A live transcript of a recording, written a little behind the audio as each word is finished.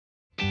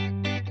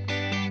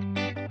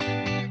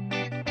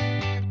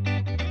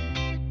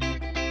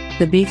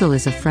The Beagle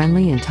is a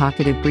friendly and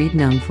talkative breed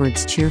known for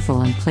its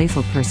cheerful and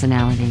playful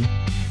personality.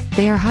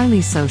 They are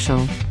highly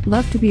social,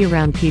 love to be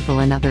around people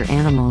and other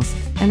animals,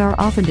 and are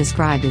often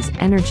described as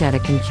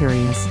energetic and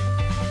curious.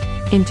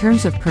 In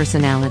terms of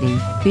personality,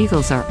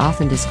 Beagles are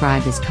often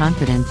described as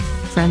confident,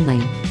 friendly,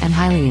 and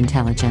highly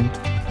intelligent.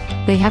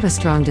 They have a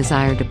strong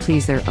desire to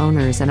please their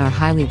owners and are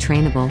highly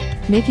trainable,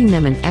 making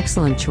them an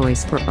excellent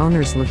choice for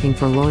owners looking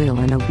for loyal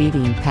and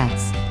obedient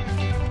pets.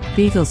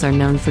 Beagles are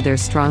known for their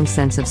strong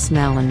sense of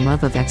smell and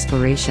love of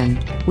exploration,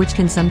 which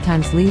can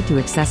sometimes lead to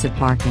excessive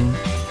barking.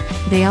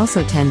 They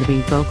also tend to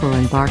be vocal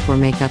and bark or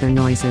make other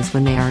noises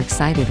when they are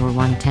excited or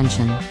want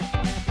attention.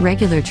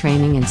 Regular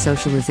training and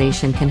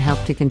socialization can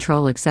help to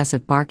control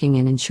excessive barking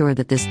and ensure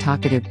that this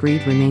talkative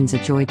breed remains a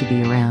joy to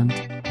be around.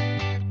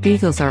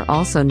 Beagles are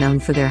also known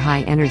for their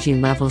high energy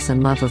levels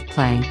and love of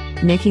play,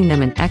 making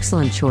them an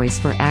excellent choice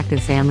for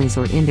active families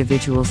or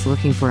individuals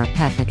looking for a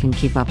pet that can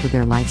keep up with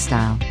their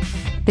lifestyle.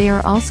 They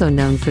are also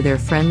known for their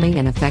friendly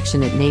and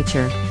affectionate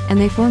nature, and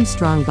they form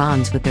strong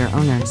bonds with their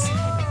owners.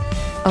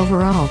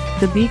 Overall,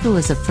 the Beagle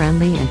is a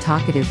friendly and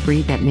talkative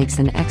breed that makes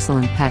an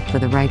excellent pet for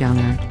the right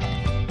owner.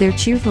 Their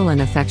cheerful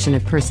and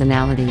affectionate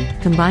personality,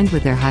 combined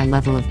with their high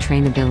level of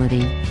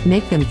trainability,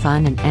 make them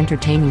fun and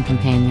entertaining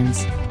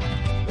companions.